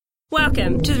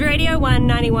Welcome to the Radio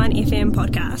 191 FM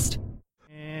podcast.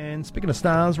 And speaking of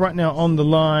stars, right now on the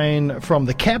line from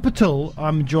the capital,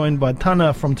 I'm joined by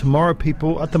Tana from Tomorrow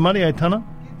People. Atamarie, Tana.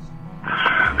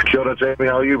 Kia ora, Jamie.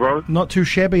 How are you, bro? Not too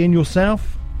shabby, in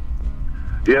yourself?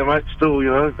 Yeah, mate. Still,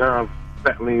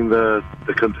 battling the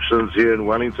conditions here in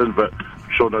Wellington, but I'm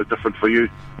sure no different for you.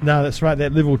 No, that's right.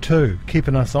 That level 2,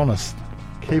 keeping us honest.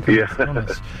 Us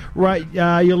honest. Right,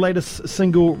 your latest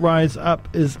single, Rise Up,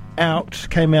 is out.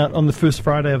 Came out on the first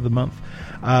Friday of the month.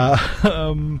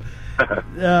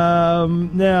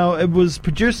 Now, it was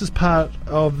produced as part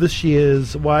of this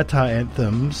year's Waiata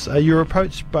Anthems. You were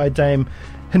approached by Dame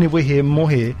Hinewehe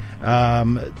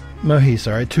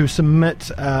Mohi, to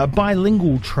submit a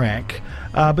bilingual track,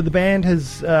 but the band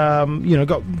has,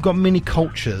 got many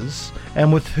cultures,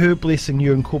 and with her blessing,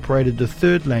 you incorporated the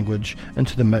third language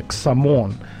into the mix,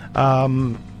 Samoan.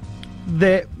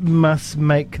 That must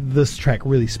make this track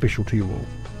really special to you all.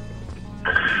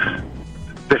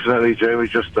 Definitely, Jamie.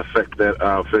 Just the fact that,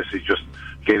 firstly, just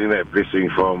getting that blessing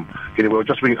from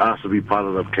just being asked to be part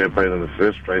of the campaign in the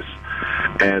first place,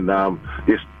 and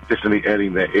yes, definitely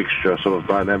adding that extra sort of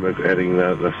dynamic, adding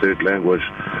the third language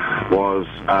was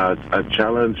a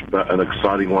challenge, but an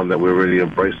exciting one that we're really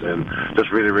embraced and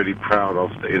just really, really proud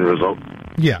of the end result.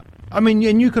 Yeah. I mean,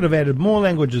 and you could have added more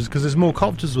languages because there's more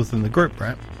cultures within the group,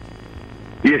 right?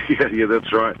 Yeah,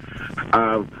 that's right.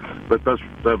 But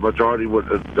the majority would,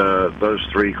 those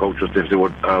three cultures definitely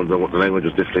would, the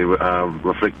languages definitely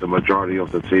reflect the majority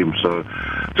of the team. So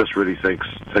just really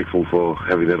thankful for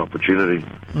having that opportunity.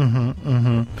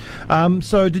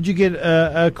 So did you get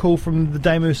a call from the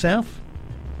Dame herself?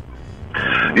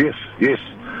 Yes.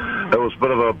 It was a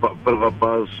bit of a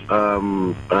buzz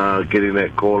getting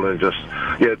that call, and just,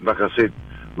 like I said,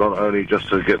 not only just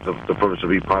to get the privilege to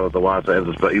be part of the Waiata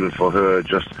Anthems, but even for her,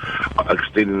 just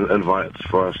extending invites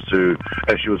for us to,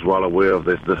 as she was well aware of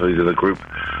this in the group,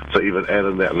 to even add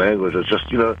in that language. It's just,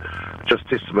 just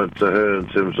testament to her in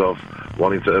terms of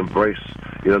wanting to embrace,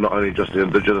 not only just the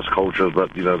indigenous cultures,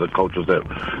 but, the cultures that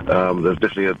they've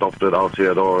definitely adopted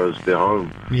Aotearoa as their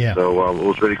home. Yeah. So it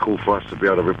was really cool for us to be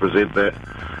able to represent that,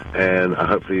 and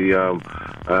hopefully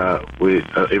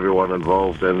everyone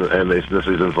involved and the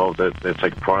ethnicities involved that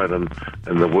take pride in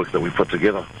the work that we put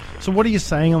together. So what are you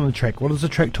saying on the track? What is the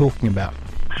track talking about?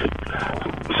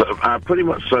 So pretty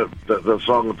much the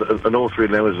song in all three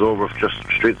languages, all with just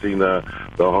strengthening the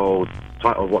whole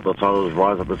title, what the title is,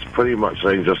 Rise Up. It's pretty much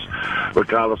saying just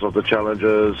regardless of the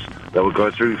challenges that we're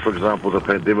going through, for example, the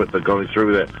pandemic, they're going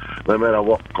through that, no matter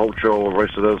what culture or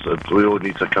race it is, we all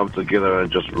need to come together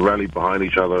and just rally behind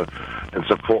each other and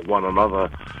support one another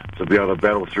to be able to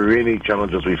battle through any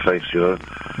challenges we face,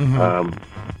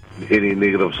 Any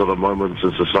negative sort of moments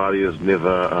in society is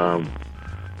never,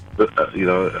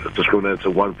 discriminated to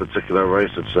one particular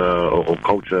race, or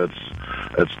culture.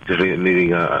 It's definitely needing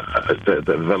that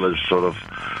village sort of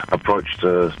approach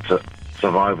to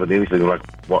survive in anything like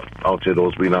what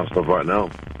Aotearoa's been asked of right now.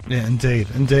 Yeah, indeed.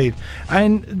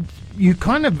 And you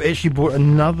kind of actually brought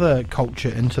another culture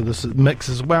into this mix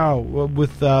as well,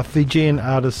 with Fijian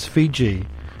artist Fiji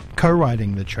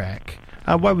co-writing the track.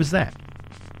 Why was that?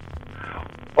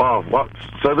 Oh,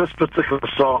 so this particular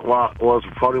song was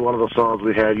probably one of the songs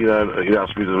we had, we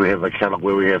have the catalog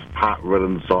where we have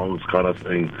part-written songs kind of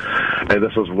thing. And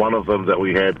this was one of them that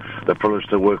we had the privilege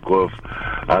to work with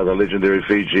the legendary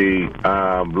Fiji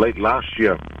late last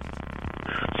year.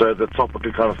 So the topic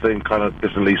kind of thing kind of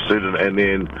definitely suited, and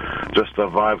then just the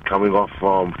vibe coming off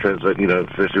from firstly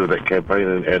with that campaign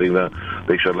and adding the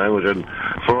extra language. And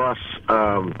for us,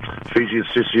 Fiji is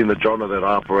especially in the genre that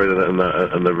I operated in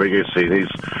the reggae scene.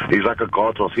 He's like a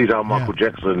god to us. He's our Michael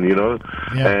Jackson, and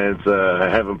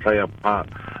have him play a part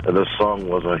in this song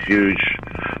was a huge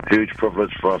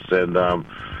privilege for us. And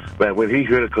man, when he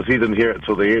heard it, because he didn't hear it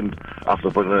till the end after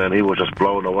putting it in, and he was just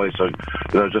blown away. So,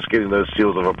 just getting those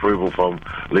seals of approval from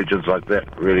legends like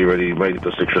that really, really made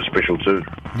this extra special too.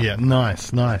 Yeah,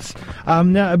 nice. Now,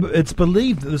 it's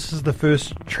believed that this is the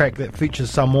first track that features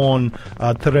Samoan,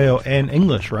 Te Reo, and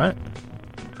English, right?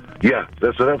 Yeah,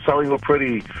 that's something we're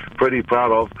pretty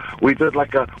proud of. We did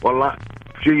a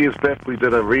few years back, we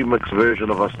did a remix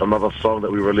version of another song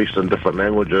that we released in different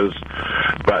languages,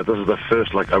 but this is the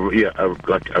first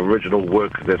original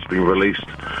work that's been released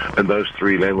in those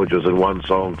three languages in one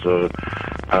song. So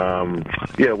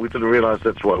we didn't realise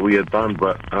that's what we had done,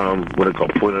 but when it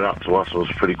got pointed out to us, it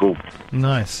was pretty cool.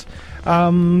 Nice.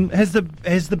 Has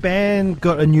the band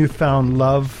got a newfound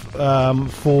love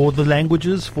for the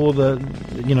languages, for the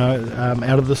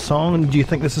out of the song? And do you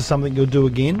think this is something you'll do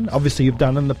again? Obviously, you've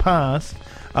done in the past,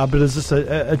 but is this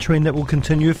a trend that will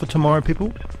continue for Tomorrow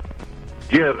People?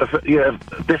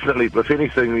 Definitely. But if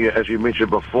anything, yeah, as you mentioned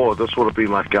before, this would have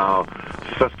been like our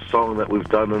fifth song that we've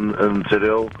done in Te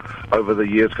Reo over the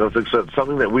years, kind of thing. So it's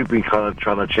something that we've been kind of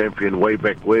trying to champion way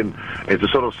back when, and to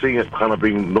sort of seeing it kind of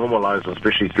being normalised,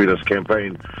 especially through this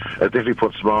campaign, it definitely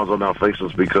puts smiles on our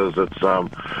faces because it's,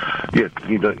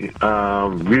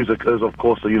 music is of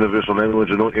course the universal language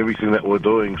in everything that we're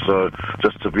doing. So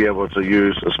just to be able to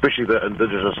use, especially the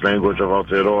indigenous language of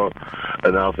Aotearoa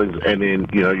and our things, and then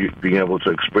you being able to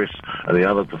express and the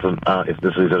other different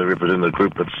ethnicities that are represented in the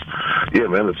group,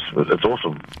 it's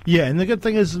awesome. Yeah, and the good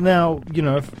thing is now,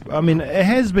 it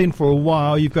has been for a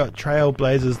while. You've got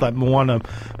trailblazers like Moana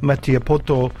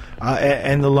Matiapoto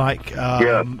and the like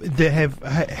that have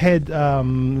had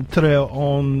Te Reo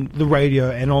on the radio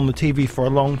and on the TV for a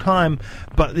long time,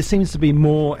 but there seems to be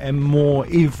more and more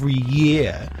every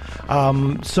year.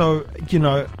 Not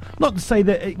to say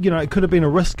that it could have been a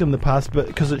risk in the past, but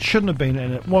because it shouldn't have been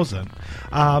and it wasn't.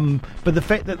 But the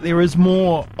fact that there is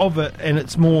more of it and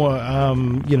it's more,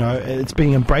 it's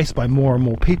being embraced by more and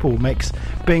more people makes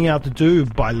being able to do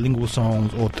bilingual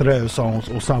songs or Te Reo songs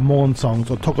or Samoan songs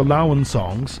or Tokelauan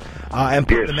songs and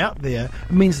put them out there,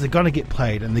 it means they're going to get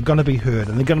played and they're going to be heard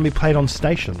and they're going to be played on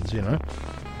stations, Yeah,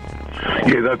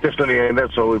 no, definitely, and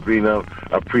that's why we've been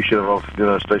appreciative of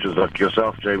stations like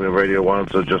yourself, Jamie, and Radio 1,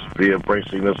 to just be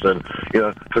embracing this and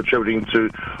contributing to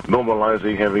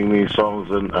normalising having these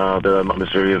songs and that are not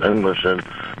necessarily in English. And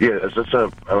it's just a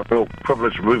real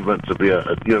privileged movement to be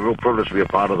real privilege to be a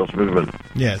part of this movement.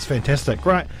 Yeah, it's fantastic,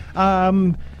 right?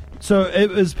 So it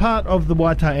was part of the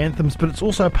Waitai Anthems, but it's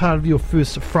also part of your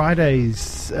First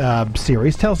Fridays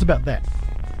series. Tell us about that.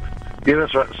 Yeah,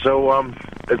 that's right. So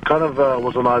it kind of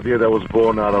was an idea that was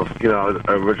born out of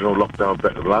original lockdown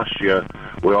back last year,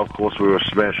 where of course we were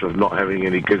smashed with not having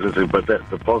any gigs and things. But the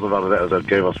positive out of that is that it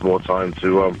gave us more time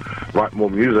to write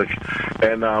more music.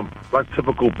 And like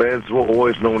typical bands, we're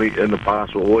always normally in the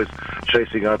past, we're always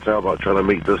chasing our tail about trying to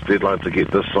meet this deadline to get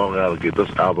this song out, to get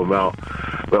this album out.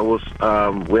 But it was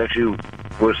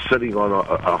we're sitting on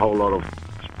a whole lot of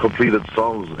completed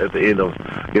songs at the end of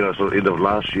end of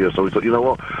last year. So we thought,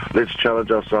 let's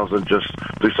challenge ourselves and just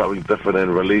do something different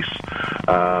and release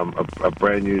a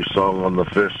brand new song on the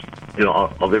first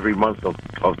of every month of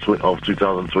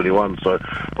 2021. So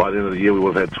by the end of the year we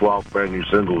would have had 12 brand new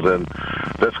singles, and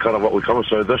that's kind of what we're coming.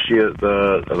 So this year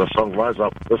the song Rise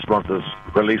Up this month is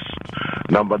release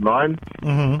number 9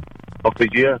 of the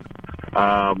year.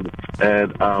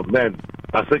 Man,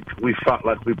 I think we felt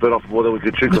like we bit off more than we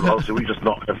could chew, because obviously we just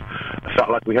felt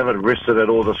like we haven't rested at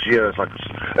all this year. It's like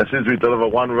as soon as we deliver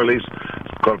one release,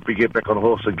 got to get back on the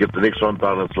horse and get the next one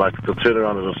done. It's like the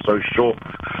turnaround is just so short.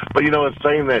 But in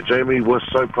saying that, Jamie, we're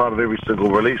so proud of every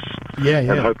single release. Yeah.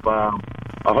 And I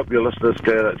hope your listeners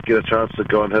get a chance to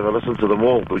go and have a listen to them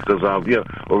all, because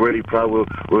we're really proud.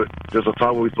 There's a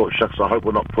time where we thought, shucks, I hope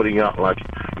we're not putting out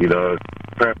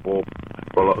crap or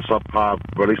subpar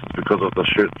releases because of the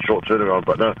short turnaround,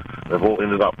 but no, they've all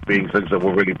ended up being things that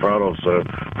we're really proud of, so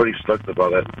pretty stoked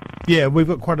about that. Yeah, we've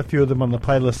got quite a few of them on the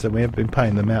playlist and we have been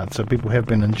playing them out, so people have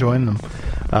been enjoying them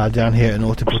down here in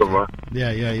Ōtepoti. Awesome, right?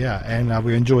 Yeah, and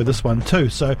we enjoy this one too.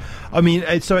 So,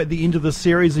 so at the end of the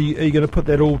series, are you going to put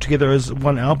that all together as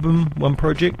one album, one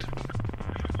project?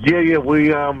 Yeah,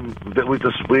 we weren't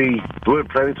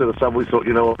planning to the summer. We thought,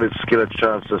 let's get a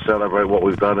chance to celebrate what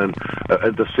we've done. And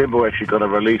in December, we're actually going to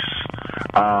release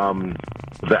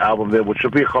the album there, which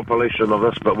should be a compilation of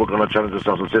this, but we're going to challenge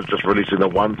ourselves. Instead of just releasing the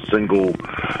one single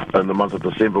in the month of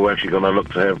December, we're actually going to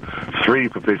look to have 3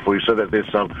 prepared for you, so that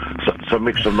there's some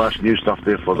nice new stuff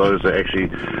there for those that actually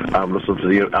listen to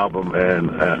the album and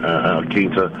are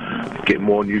keen to get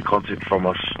more new content from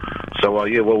us. So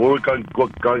we're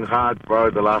going hard, bro.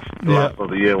 The last of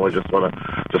the year, we just want to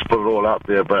just put it all out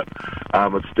there. But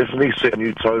it's definitely set a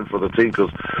new tone for the team,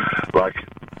 because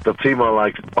the team are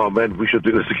like, oh man, we should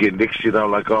do this again next year. They're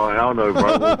like, oh hell no,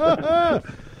 bro.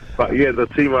 But yeah, the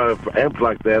team are amped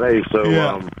like that, eh? So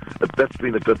that's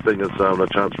been a good thing. It's a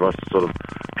chance for us to sort of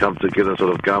come together and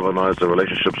sort of galvanise the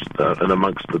relationships in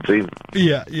amongst the team.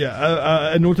 Yeah.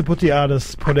 An Ōtepoti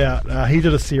artist put out, he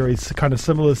did a series, kind of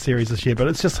similar series this year, but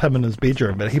it's just him in his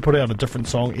bedroom. But he put out a different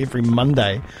song every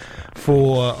Monday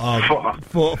for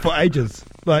ages.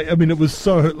 It was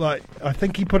so, I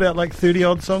think he put out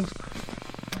 30-odd songs.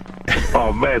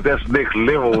 Oh man, that's next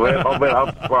level, man. Oh man,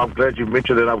 I'm glad you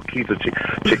mentioned it. I'm keen to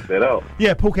check that out.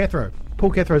 Yeah, Paul Cathro.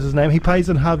 Paul Cathro is his name. He plays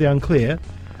in Harvey Unclear.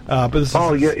 But this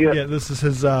is yeah. this is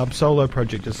his solo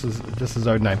project. This is just his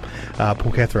own name,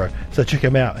 Paul Cathro. So check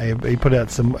him out. He put out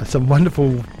some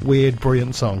wonderful, weird,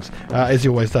 brilliant songs, as he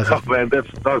always does. Oh man, that's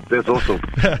awesome.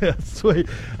 Sweet.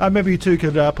 Maybe you two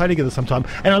could play together sometime.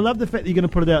 And I love the fact that you're going to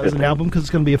put it out as an album, because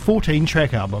it's going to be a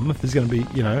 14-track album. If there's going to be,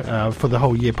 for the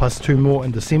whole year, plus 2 more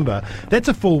in December. That's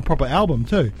a full proper album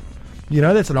too.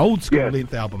 That's an old school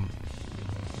length album.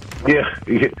 Yeah.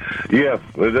 It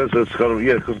is. It's kind of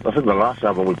because I think the last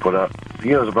album we put out,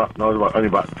 it was only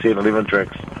about 10, 11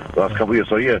 tracks the last couple of years.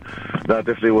 So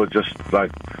definitely we're just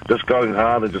going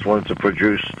hard and just wanting to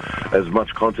produce as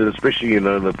much content, especially in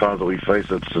the times that we face.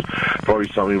 It's probably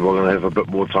something we're going to have a bit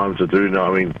more time to do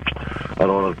now. I mean, I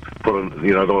don't want to I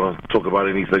don't want to talk about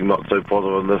anything not so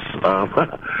positive in this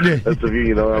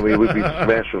interview. I mean, we've been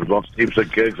smashed with lots heaps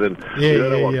of gigs, and we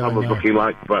don't know what summer's looking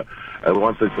like, but. And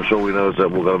one thing for sure we know is that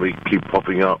we're going to keep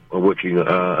popping up and working in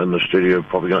the studio,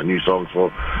 popping out new songs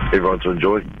for everyone to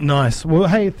enjoy. Nice. Well,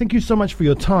 hey, thank you so much for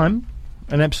your time.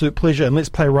 An absolute pleasure. And let's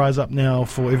play Rise Up now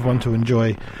for everyone to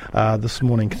enjoy this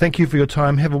morning. Thank you for your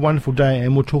time. Have a wonderful day,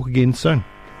 and we'll talk again soon.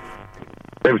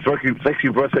 Thank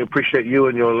you, Bruce. I appreciate you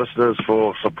and your listeners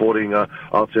for supporting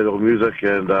Aotearoa music.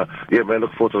 And, man,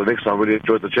 look forward to the next time. Really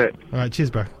enjoyed the chat. All right, cheers,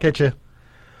 bro. Catch you.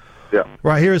 Yeah.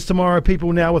 Right, here is Tomorrow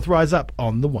People now with Rise Up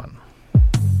on The One.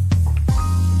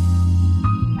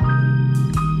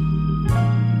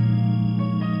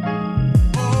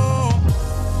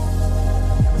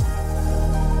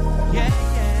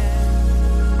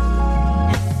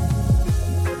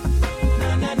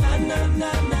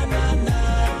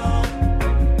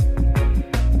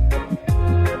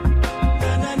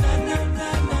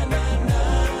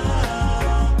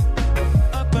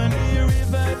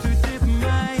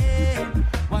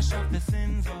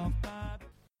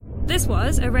 This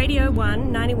was a Radio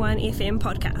 1 91 FM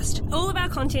podcast. All of our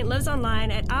content lives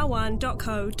online at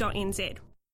r1.co.nz.